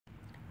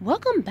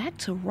Welcome back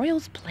to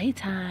Royal's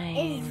Playtime.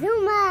 It's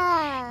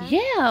Zuma.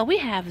 Yeah, we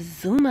have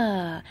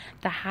Zuma,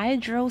 the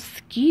hydro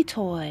ski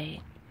toy,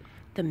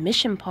 the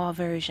mission paw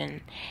version,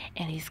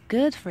 and he's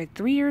good for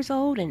 3 years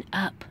old and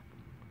up.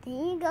 Then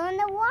you go in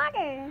the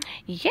water.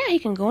 Yeah, he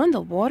can go in the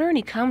water, and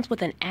he comes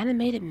with an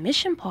animated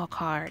mission paw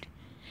card,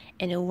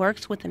 and it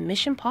works with the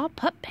mission paw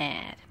pup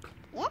pad.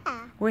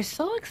 Yeah. We're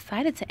so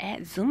excited to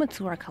add Zuma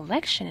to our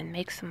collection and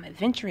make some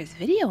adventurous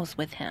videos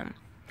with him.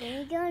 Then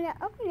you're going to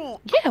open it.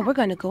 Yeah, we're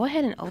going to go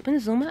ahead and open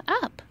Zuma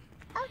up.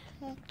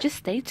 Okay. Just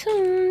stay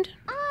tuned.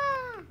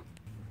 Ah.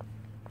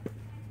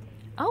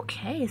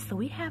 Okay, so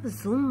we have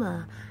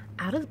Zuma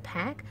out of the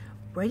pack,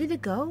 ready to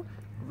go,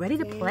 ready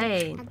to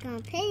play. I'm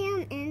going to put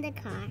him in the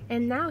car.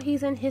 And now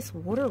he's in his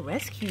water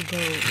rescue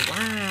boat.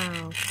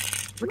 Wow.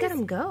 Look at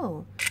him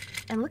go.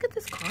 And look at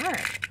this card.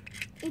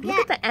 Look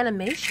at the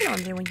animation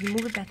on there when you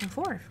move it back and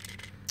forth.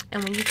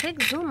 And when you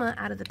take Zuma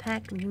out of the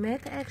pack, you may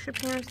have to ask your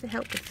parents to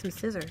help with some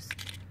scissors.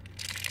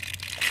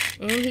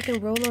 And he can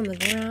roll on the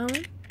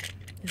ground.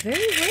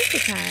 Very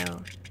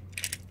versatile.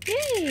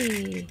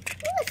 Yay!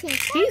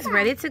 He's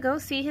ready to go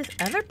see his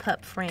other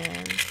pup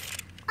friends.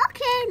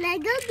 Okay,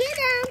 let's go get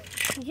him.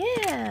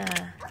 Yeah.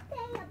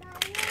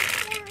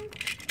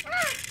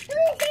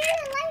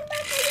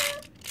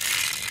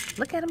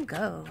 Look at him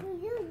go.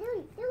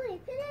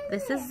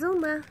 This is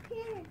Zuma.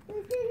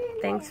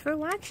 Thanks for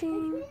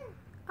watching.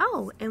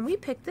 Oh, and we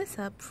picked this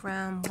up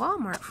from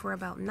Walmart for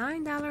about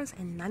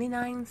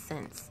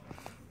 $9.99.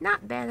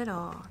 Not bad at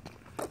all.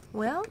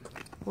 Well,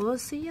 we'll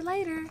see you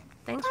later.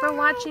 Thanks for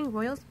watching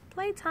Royal's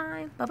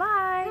Playtime.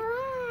 Bye-bye.